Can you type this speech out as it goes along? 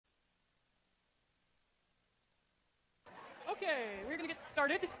Okay, we're going to get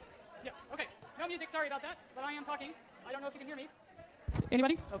started. Yes, okay. No music, sorry about that, but I am talking. I don't know if you can hear me.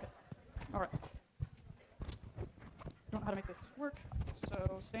 Anybody? Okay. All right. Don't know how to make this work,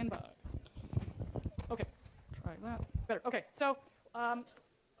 so stand by. Okay, try that. Better. Okay, so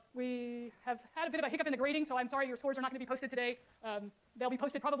we have had a bit of a hiccup in the grading, so I'm sorry your scores are not going to be posted today. They'll be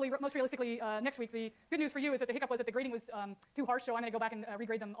posted probably most realistically next week. The good news for you is that the hiccup was that the grading was too harsh, so I'm going to go back and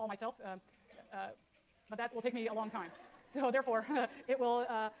regrade them all myself. But that will take me a long time. So therefore, it will,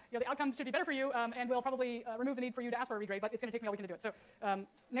 the outcome should be better for you, and will probably remove the need for you to ask for a regrade, but it's going to take me all weekend to do it. So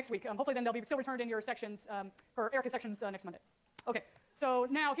next week, hopefully then they'll be still returned in your sections, for Erica's sections next Monday. Okay, so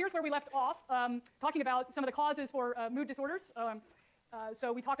now here's where we left off, talking about some of the causes for mood disorders.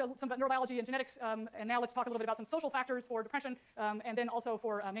 So we talked some about neurobiology and genetics, and now let's talk a little bit about some social factors for depression, and then also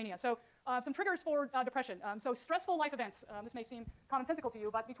for mania. So some triggers for depression. So stressful life events. This may seem commonsensical to you,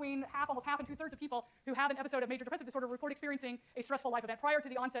 but between almost half and 2/3 of people who have an episode of major depressive disorder report experiencing a stressful life event prior to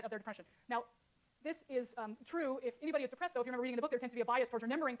the onset of their depression. Now, this is true if anybody is depressed, though. If you remember reading the book, there tends to be a bias towards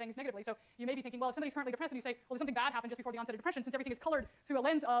remembering things negatively. So you may be thinking, well, if somebody's currently depressed and you say, well, did something bad happen just before the onset of depression, since everything is colored through a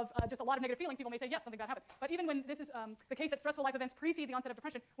lens of just a lot of negative feelings, people may say, yes, something bad happened. But even when this is the case that stressful life events precede the onset of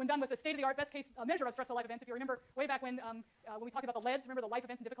depression, when done with the state-of-the-art best case measure of stressful life events, if you remember way back when we talked about the LEDs, remember the life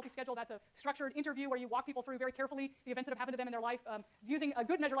events and difficulty schedule, that's a structured interview where you walk people through very carefully the events that have happened to them in their life. Using a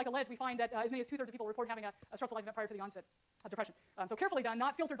good measure like a LEDs, we find that as many as 2/3 of people report having a stressful life event prior to the onset of depression. So carefully done,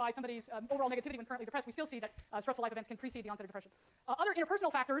 not filtered by somebody's overall negativity when currently depressed, we still see that stressful life events can precede the onset of depression. Other interpersonal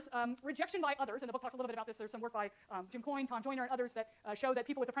factors, rejection by others, and the book talks a little bit about this. There's some work by Jim Coyne, Tom Joyner, and others that show that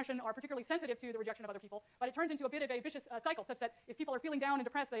people with depression are particularly sensitive to the rejection of other people, but it turns into a bit of a vicious cycle, such that if people are feeling down and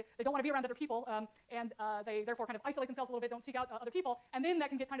depressed, they don't want to be around other people, and they therefore kind of isolate themselves a little bit, don't seek out other people, and then that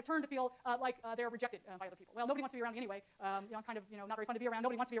can get kind of turned to feel like they're rejected by other people. Well, nobody wants to be around me anyway, not very fun to be around,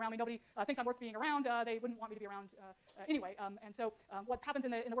 nobody wants to be around me, nobody thinks I'm worth being around, they wouldn't want me to be around anyway, and so what happens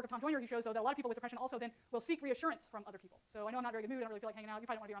in the work of Tom Joyner, he shows, though, that a lot of people with depression also then will seek reassurance from other people. So I know I'm not in a very good mood, I don't really feel like hanging out, you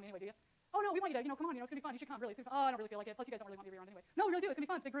probably don't want to be around me anyway, do you? Oh no, we want you to, come on, it's gonna be fun, you should come, really. Oh, I don't really feel like it, plus you guys don't really want me to be around anyway. No, we really do, it's gonna be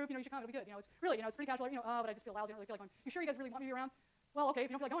fun, it's a big group, you should come, it'll be good, it's really, it's pretty casual, but I just feel lousy, I don't really feel like going. You sure you guys really want me to be around? Well, okay,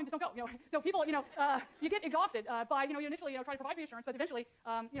 if you don't feel like going, just don't go, So people, you get exhausted by, you initially, try to provide reassurance, but eventually,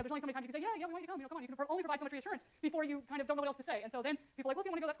 there's only so many times you can say, yeah, we want you to come, come on, you can only provide so much reassurance before you kind of don't know what else to say. And so then people are like, well, if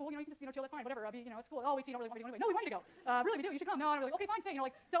you want to go, that's cool, you can just, chill, that's fine, whatever, it's cool. Oh, wait, you don't really want me to go anyway. No, we want you to go. Really, we do, you should come. No, I'm really, okay, fine, stay,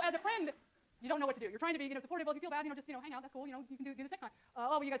 so as a friend, you don't know what to do. You're trying to be, supportive. Well, if you feel bad, just, hang out. That's cool. You can do this next time.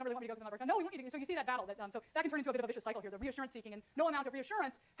 Oh, well, you guys don't really want me to go because I'm not very fun. No, we want you to. So you see that battle. So that can turn into a bit of a vicious cycle here. The reassurance seeking, and no amount of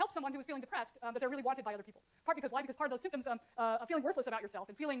reassurance helps someone who is feeling depressed, but they're really wanted by other people. Because why? Because part of those symptoms of feeling worthless about yourself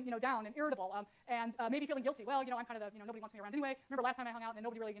and feeling, down and irritable, and maybe feeling guilty. Well, I'm kind of the, nobody wants me around anyway. Remember last time I hung out and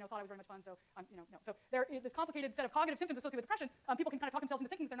nobody really, thought I was very much fun. So no. So there is this complicated set of cognitive symptoms associated with depression. People can kind of talk themselves into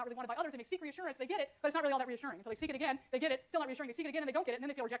thinking that they're not really wanted by others. They may seek reassurance. They get it, but it's not really all that reassuring. Until they seek it again, they get it. Still not reassuring. They seek it again and they don't get it, and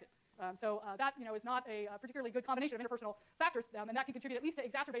then they feel rejected. So that, is not a particularly good combination of interpersonal factors, and that can contribute at least to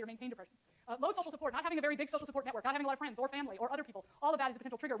exacerbate or maintain depression. Low social support, not having a very big social support network, not having a lot of friends or family or other people, all of that is a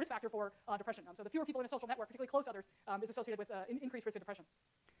potential trigger risk factor for depression. So the fewer people in a social network, particularly close to others, is associated with increased risk of depression.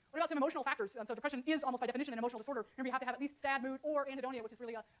 What about some emotional factors? So depression is almost by definition an emotional disorder. Remember, you have to have at least sad mood or anhedonia, which is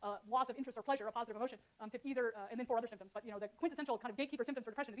really a loss of interest or pleasure, a positive emotion, to either, and then 4 other symptoms. But the quintessential kind of gatekeeper symptoms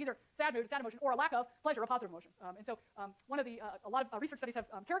for depression is either sad mood, sad emotion, or a lack of pleasure, a positive emotion. And so one of the, a lot of research studies have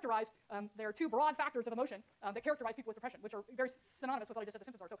characterized, there are 2 broad factors of emotion that characterize people with depression, which are very synonymous with what I just said the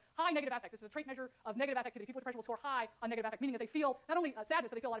symptoms are. So high negative affect. This is a trait measure of negative affectivity. People with depression will score high on negative affect, meaning that they feel not only sadness,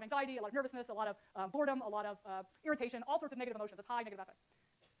 but they feel a lot of anxiety, a lot of nervousness, a lot of boredom, a lot of irritation, all sorts of negative emotions. That's high negative affect.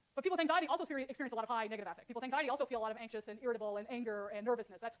 But people with anxiety also experience a lot of high negative affect. People with anxiety also feel a lot of anxious and irritable and anger and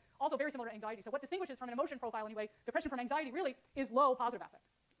nervousness. That's also very similar to anxiety. So what distinguishes from an emotion profile anyway, depression from anxiety really is low positive affect.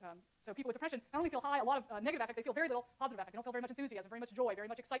 So people with depression not only feel high, a lot of negative affect, they feel very little positive affect. They don't feel very much enthusiasm, very much joy, very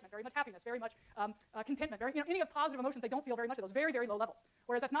much excitement, very much happiness, very much contentment, any of positive emotions, they don't feel very much of those, very, very low levels.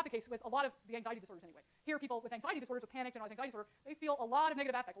 Whereas that's not the case with a lot of the anxiety disorders anyway. Here, people with anxiety disorders, with panic, generalized anxiety disorder, they feel a lot of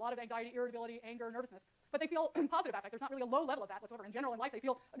negative affect, a lot of anxiety, irritability, anger, nervousness, but they feel positive affect. There's not really a low level of that whatsoever. In general, in life, they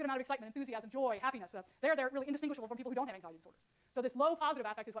feel a good amount of excitement, enthusiasm, joy, happiness. They're really indistinguishable from people who don't have anxiety disorders. So this low positive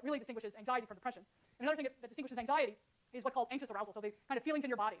affect is what really distinguishes anxiety from depression. And another thing that distinguishes anxiety is what's called anxious arousal. So the kind of feelings in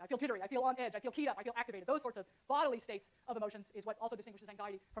your body. I feel jittery, I feel on edge, I feel keyed up, I feel activated. Those sorts of bodily states of emotions is what also distinguishes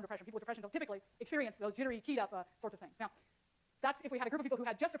anxiety from depression. People with depression don't typically experience those jittery, keyed up sorts of things. Now, that's if we had a group of people who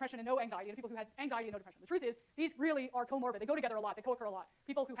had just depression and no anxiety, and people who had anxiety and no depression. The truth is, these really are comorbid. They go together a lot. They co-occur a lot.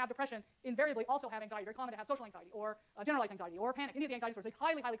 People who have depression invariably also have anxiety. Very common to have social anxiety or generalized anxiety or panic. Any of the anxiety disorders, they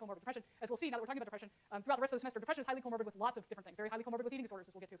highly, highly comorbid. Depression, as we'll see now that we're talking about depression, throughout the rest of the semester, depression is highly comorbid with lots of different things. Very highly comorbid with eating disorders,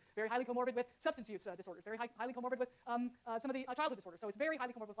 as we'll get to. Very highly comorbid with substance use disorders. Very highly comorbid with some of the childhood disorders. So it's very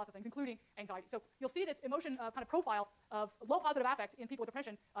highly comorbid with lots of things, including anxiety. So you'll see this emotion kind of profile of low positive affect in people with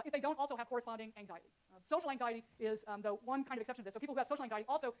depression if they don't also have corresponding anxiety. Social anxiety is, though, one kind of exception to this. So people who have social anxiety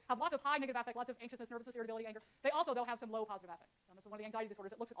also have lots of high negative affect, lots of anxiousness, nervousness, irritability, anger. They also, though, have some low positive affect. This is one of the anxiety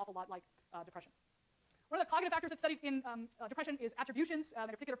disorders that looks an awful lot like depression. One of the cognitive factors that's studied in depression is attributions, and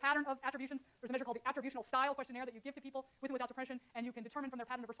a particular pattern of attributions. There's a measure called the attributional style questionnaire that you give to people with and without depression, and you can determine from their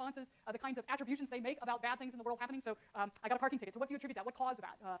pattern of responses the kinds of attributions they make about bad things in the world happening. So I got a parking ticket. So what do you attribute that? What caused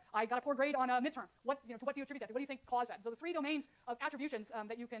that? I got a poor grade on a midterm. To what do you attribute that to? What do you think caused that? So the three domains of attributions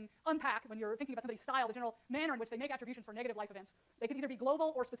that you can unpack when you're thinking about somebody's style, the general manner in which they make attributions for negative life events. They could either be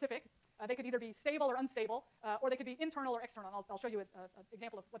global or specific. They could either be stable or unstable, or they could be internal or external. And I'll show you an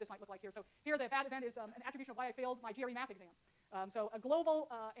example of what this might look like here. So here the bad event is an attribution of why I failed my GRE math exam. So a global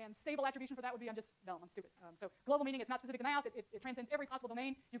and stable attribution for that would be I'm just dumb, I'm stupid. So global meaning it's not specific to math, it transcends every possible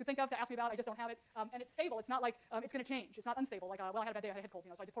domain you could think of to ask me about, I just don't have it. And it's stable, it's not like it's going to change. It's not unstable, like, well, I had a bad day, I had a head cold,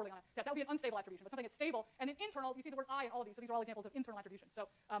 so I did poorly on a test. That would be an unstable attribution, but something that's stable. And then internal, you see the word I in all of these, so these are all examples of internal attributions. So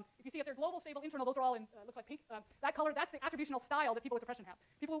if you see if they're global, stable, internal, those are all in, looks like pink. That color, that's the attributional style that people with depression have.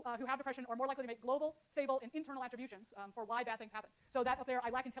 People who have depression are more likely to make global, stable, and internal attributions for why bad things happen. So that up there,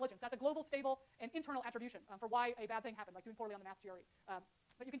 I lack intelligence. That's a global, stable, and internal attribution for why a bad thing happened, like doing poorly on the math GRE.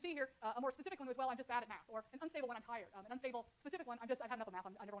 But you can see here a more specific one was, well, I'm just bad at math, or an unstable one, I'm tired. An unstable specific one, I've had enough of math,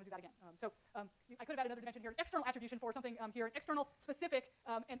 I never want to do that again. I could have added another dimension here, an external attribution for something here, an external specific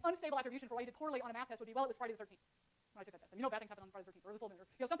and unstable attribution for why you did poorly on a math test would be, well, it was Friday the 13th. When I took that test. And bad things happen on Friday the 13th, or the full moon,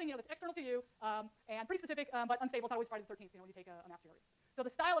 or something that's external to you and pretty specific, but unstable. It's not always Friday the 13th, when you take a math GRE. So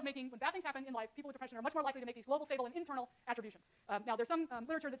the style of making, when bad things happen in life, people with depression are much more likely to make these global, stable, and internal attributions. Now, there's some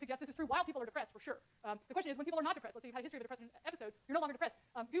literature that suggests this is true while people are depressed, for sure. The question is, when people are not depressed, let's say you've had a history of a depression episode, you're no longer depressed.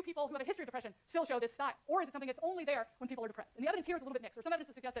 Do people who have a history of depression still show this style? Or is it something that's only there when people are depressed? And the evidence here is a little bit mixed. There's some evidence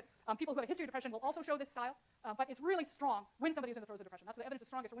to suggest that people who have a history of depression will also show this style, but it's really strong when somebody is in the throes of depression. That's where the evidence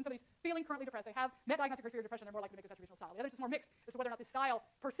is strongest. So when somebody's feeling currently depressed, they have met diagnostic criteria of depression, they're more likely to make this attributional style. The evidence is more mixed as to whether or not this style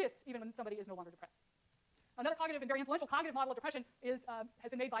persists even when somebody is no longer depressed. Another cognitive and very influential cognitive model of depression has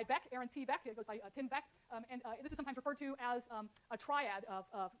been made by Beck, Aaron T. Beck. It goes by Tim Beck, and this is sometimes referred to as a triad of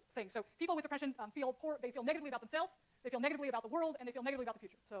things. So people with depression feel negatively about themselves, they feel negatively about the world, and they feel negatively about the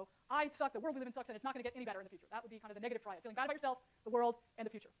future. So I suck, the world we live in sucks, and it's not going to get any better in the future. That would be kind of the negative triad, feeling bad about yourself, the world, and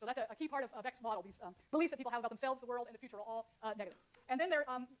the future. So that's a key part of Beck's model. These beliefs that people have about themselves, the world, and the future are all negative. And then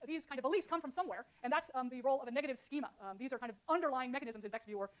these kind of beliefs come from somewhere, and that's the role of a negative schema. These are kind of underlying mechanisms in Beck's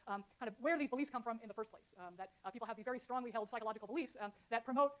view, or kind of where these beliefs come from in the first place. That people have these very strongly held psychological beliefs that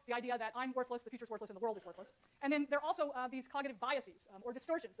promote the idea that I'm worthless, the future's worthless, and the world is worthless. And then there are also these cognitive biases or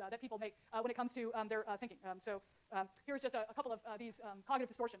distortions that people make when it comes to their thinking. Here's just a couple of these cognitive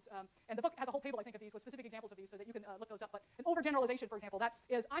distortions. And the book has a whole table, I think, of these with specific examples of these so that you can look those up. But an overgeneralization, for example, that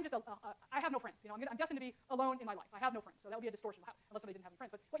is I have no friends. I'm destined to be alone in my life. I have no friends. So that would be a distortion, unless somebody didn't have any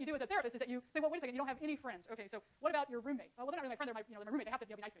friends. But what you do as a therapist is that you say, well, wait a second, you don't have any friends. Okay, so what about your roommate? Well, they're not really my friend. They're my roommate. They have to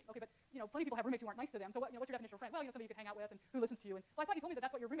be nice to me. Okay, but plenty of people have roommates who aren't nice to them. So what's your definition of a friend? Well, somebody you can hang out with and who listens to you. And well, I thought you told me that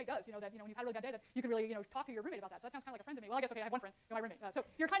that's what your roommate does. That when you've had a really bad day, that you can really talk to your roommate about that. So that sounds kind of like a friend to me. Well, I guess okay, I have one friend, my roommate. So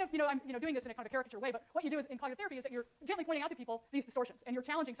you're kind of I'm doing this in a kind of a caricature way. But what you do is in cognitive therapy is that you're gently pointing out to people these distortions, and you're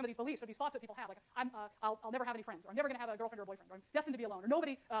challenging some of these beliefs or these thoughts that people have, like I'll never have any friends, or I'm never going to have a girlfriend or a boyfriend, or I'm destined to be alone, or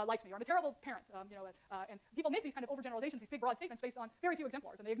nobody likes me, or I'm a terrible parent. And people make these kind of overgeneralizations, these big broad statements based on very few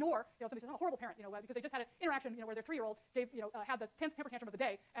exemplars, and they ignore somebody says I'm a horrible parent, because they just had an interaction where their 3-year-old had the 10th temper tantrum of the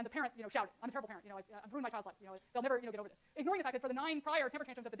day, and the parent shouted, I'm a terrible parent, I've ruined my child's life, they'll never get over this, ignoring the fact that for the 9 prior temper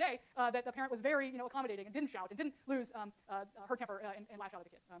tantrums of the day that the parent was very accommodating and didn't shout and didn't lose her temper and lash out at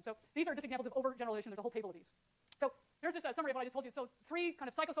the kid. So these are just examples of overgeneralization. There's a whole table of these. So here's just a summary of what I just told you. So 3 kind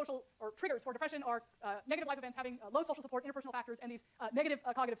of psychosocial or triggers for depression are negative life events, having low social support, interpersonal factors, and these negative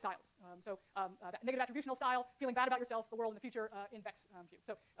cognitive styles. That negative attributional style, feeling bad about yourself, the world, and the future in Beck's view.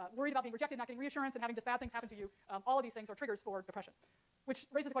 So worried about being rejected, not getting reassurance, and having just bad things happen to you. All of these things are triggers for depression. Which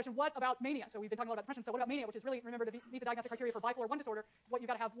raises the question, what about mania? So we've been talking a lot about depression, so what about mania, which is really, remember, to meet the diagnostic criteria for bipolar 1 disorder, you've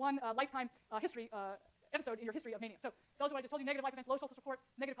got to have one lifetime history episode in your history of mania. So those are what I just told you, negative life events, low social support,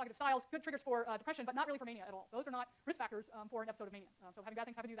 negative cognitive styles, good triggers for depression, but not really for mania at all. Those are not risk factors for an episode of mania. So having bad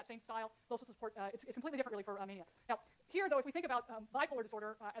things happen to you, that same style, low social support, it's completely different really for mania. Now, here though, if we think about bipolar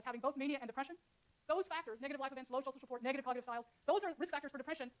disorder as having both mania and depression, those factors, negative life events, low social support, negative cognitive styles, those are risk factors for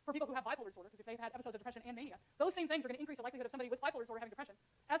depression for people who have bipolar disorder, because if they've had episodes of depression and mania, those same things are going to increase the likelihood of somebody with bipolar disorder having depression,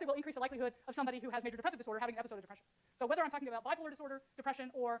 as they will increase the likelihood of somebody who has major depressive disorder having an episode of depression. So whether I'm talking about bipolar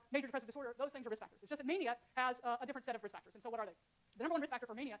or major depressive disorder, those things are risk factors. It's just that mania has a different set of risk factors. And so what are they? The number one risk factor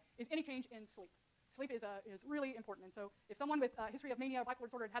for mania is any change in sleep. Sleep is really important. And so if someone with a history of mania or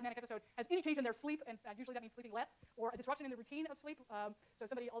bipolar disorder and had a manic episode has any change in their sleep, and usually that means sleeping less, or a disruption in the routine of sleep, so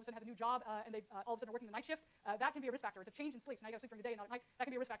somebody all of a sudden has a new job and they all of a sudden are working the night shift, that can be a risk factor. It's a change in sleep. So now you got to sleep during the day and not at night. That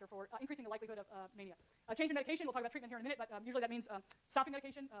can be a risk factor for increasing the likelihood of mania. Change in medication, we'll talk about treatment here in a minute, but usually that means stopping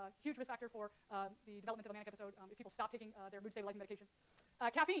medication, huge risk factor for the development of a manic episode if people stop taking their mood stabilizing medication.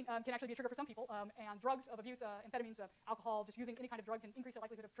 Caffeine can actually be a trigger for some people, and drugs of abuse, amphetamines, alcohol, just using any kind of drug can increase the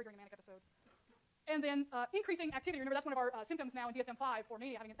likelihood of triggering a manic episode. And then increasing activity. Remember, that's one of our symptoms now in DSM-5 for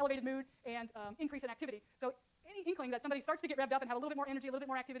mania, having an elevated mood and increase in activity. So any inkling that somebody starts to get revved up and have a little bit more energy, a little bit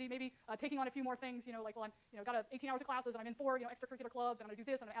more activity, maybe taking on a few more things, like, well, I'm got 18 hours of classes, and I'm in 4 extracurricular clubs, and I'm going to do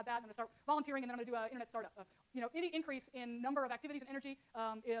this, I'm going to add that, and I'm going to start volunteering, and then I'm going to do an internet startup. Any increase in number of activities and energy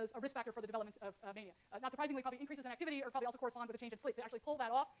is a risk factor for the development of mania. Not surprisingly, probably increases in activity are probably also correspond with a change in sleep. To actually pull that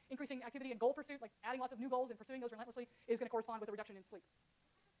off, increasing activity and goal pursuit, like adding lots of new goals and pursuing those relentlessly, is going to correspond with a reduction in sleep.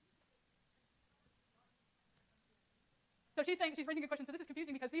 So she's raising a good question. So this is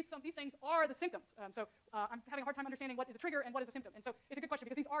confusing because these things are the symptoms. I'm having a hard time understanding what is a trigger and what is a symptom. And so it's a good question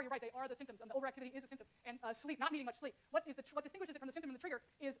because you're right, they are the symptoms. And the overactivity is a symptom. And sleep, not needing much sleep. What distinguishes it from the symptom and the trigger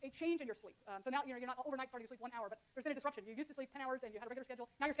is a change in your sleep. So now you're not overnight starting to sleep 1 hour, but there's been a disruption. You used to sleep 10 hours and you had a regular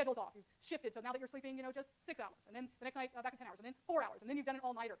schedule. Now your schedule is off. You've shifted. So now that you're sleeping, just 6 hours, and then the next night back to 10 hours, and then 4 hours, and then you've done an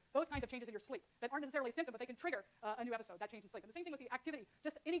all-nighter. Those kinds of changes in your sleep that aren't necessarily a symptom, but they can trigger a new episode. That change in sleep. And the same thing with the activity.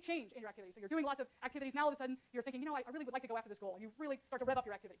 Just any change in your activity. So you're doing lots of activities. Now all of a sudden you're thinking, I really would like to go after this goal. And you really start to rev up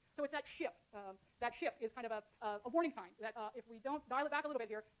your activity. So it's that shift. That shift is kind of a warning sign that if we don't dial it back a little bit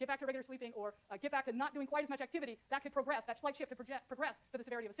here, get back to regular sleeping, or get back to not doing quite as much activity, that could progress. That slight shift could progress to the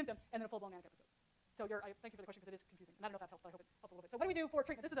severity of a symptom and then a full-blown manic episode. So thank you for the question because it is confusing. And I don't know if that helps. I hope it helps a little bit. So what do we do for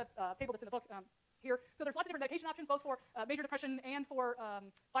treatment? This is a table that's in the book here. So there's lots of different medication options, both for major depression and for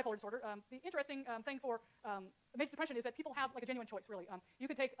bipolar disorder. The interesting thing for major depression is that people have like a genuine choice, really. You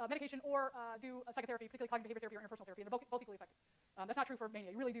could take medication or do psychotherapy, particularly cognitive behavior therapy or interpersonal therapy, and they're both equally effective. That's not true for mania.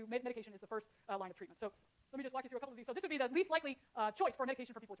 You really do. Medication is the first line of treatment. So let me just walk you through a couple of these. So this would be the least likely choice for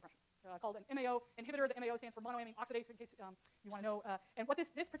medication for people with depression, called an MAO inhibitor. The MAO stands for monoamine oxidase, in case you want to know. And what this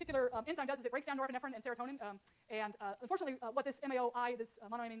particular enzyme does is it breaks down norepinephrine and serotonin. Unfortunately, what this MAOI, this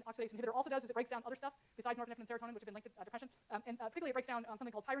monoamine oxidase inhibitor, also does is it breaks down other stuff besides norepinephrine and serotonin, which have been linked to depression. Particularly, it breaks down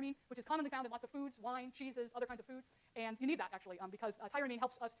something called tyramine, which is commonly found in lots of foods, wine, cheeses, other kinds of food. And you need that, actually, because tyramine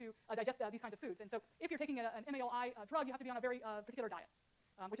helps us to digest these kinds of foods. And so if you're taking an MAOI drug, you have to be on a very particular diet.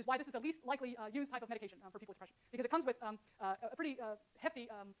 Which is why this is the least likely used type of medication for people with depression, because it comes with a pretty hefty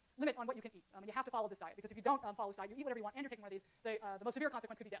limit on what you can eat. You have to follow this diet, because if you don't follow this diet, you eat whatever you want and you're taking one of these, the most severe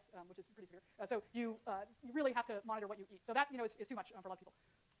consequence could be death, which is pretty severe. So you really have to monitor what you eat. So that is too much for a lot of people.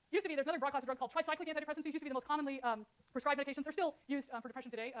 There's another broad class of drug called tricyclic antidepressants. These used to be the most commonly prescribed medications. They're still used for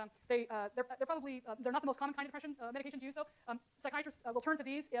depression today. They're probably they're not the most common kind of depression medications used, though. Psychiatrists will turn to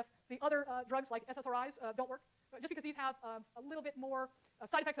these if the other drugs like SSRIs don't work, just because these have a little bit more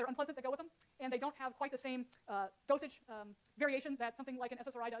side effects that are unpleasant that go with them, and they don't have quite the same dosage variation that something like an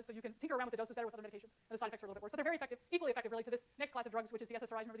SSRI does. So you can tinker around with the doses better with other medications, and the side effects are a little bit worse. But they're very effective, equally effective, really, to this next class of drugs, which is the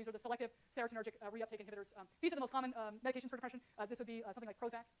SSRIs. Remember, these are the selective serotonergic reuptake inhibitors. These are the most common medications for depression. This would be something like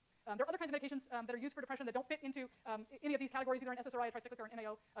Prozac. There are other kinds of medications that are used for depression that don't fit into any of these categories, either an SSRI, a tricyclic, or an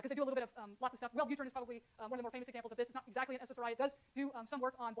MAO, because they do a little bit of lots of stuff. Wellbutrin is probably one of the more famous examples of this. It's not exactly an SSRI. It does do some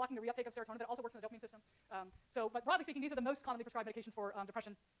work on blocking the reuptake of serotonin, but it also works in the dopamine system. But broadly speaking, these are the most commonly prescribed medications for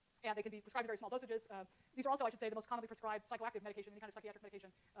depression, and they can be prescribed in very small dosages. These are also, I should say, the most commonly prescribed psychoactive medication, any kind of psychiatric medication,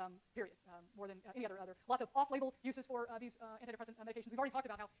 period, more than any other. Lots of off-label uses for these antidepressant medications. We've already talked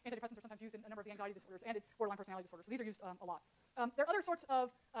about how antidepressants are sometimes used in a number of the anxiety disorders and in borderline personality disorders. So these are used a lot. There are other sorts of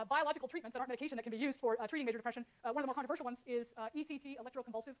biological treatments that aren't medication that can be used for treating major depression. One of the more controversial ones is ECT,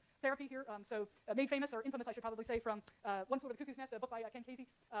 electroconvulsive therapy here. Made famous, or infamous, I should probably say, from One Flew Over the Cuckoo's Nest, a book by Ken Kesey,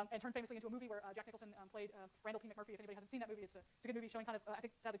 and turned famously into a movie where Jack Nicholson played Randall P. McMurphy. If anybody hasn't seen that movie, it's a good movie showing kind of, I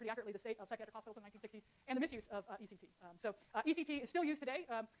think, sadly pretty accurately, the state of psychiatric hospitals in the 1960s and the misuse of ECT. ECT is still used today.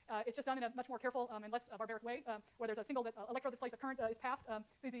 It's just done in a much more careful and less barbaric way, where there's a single electrode that's placed, a current is passed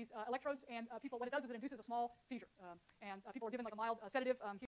through these electrodes, and what it does is it induces a small seizure. And people are given like a mild sedative.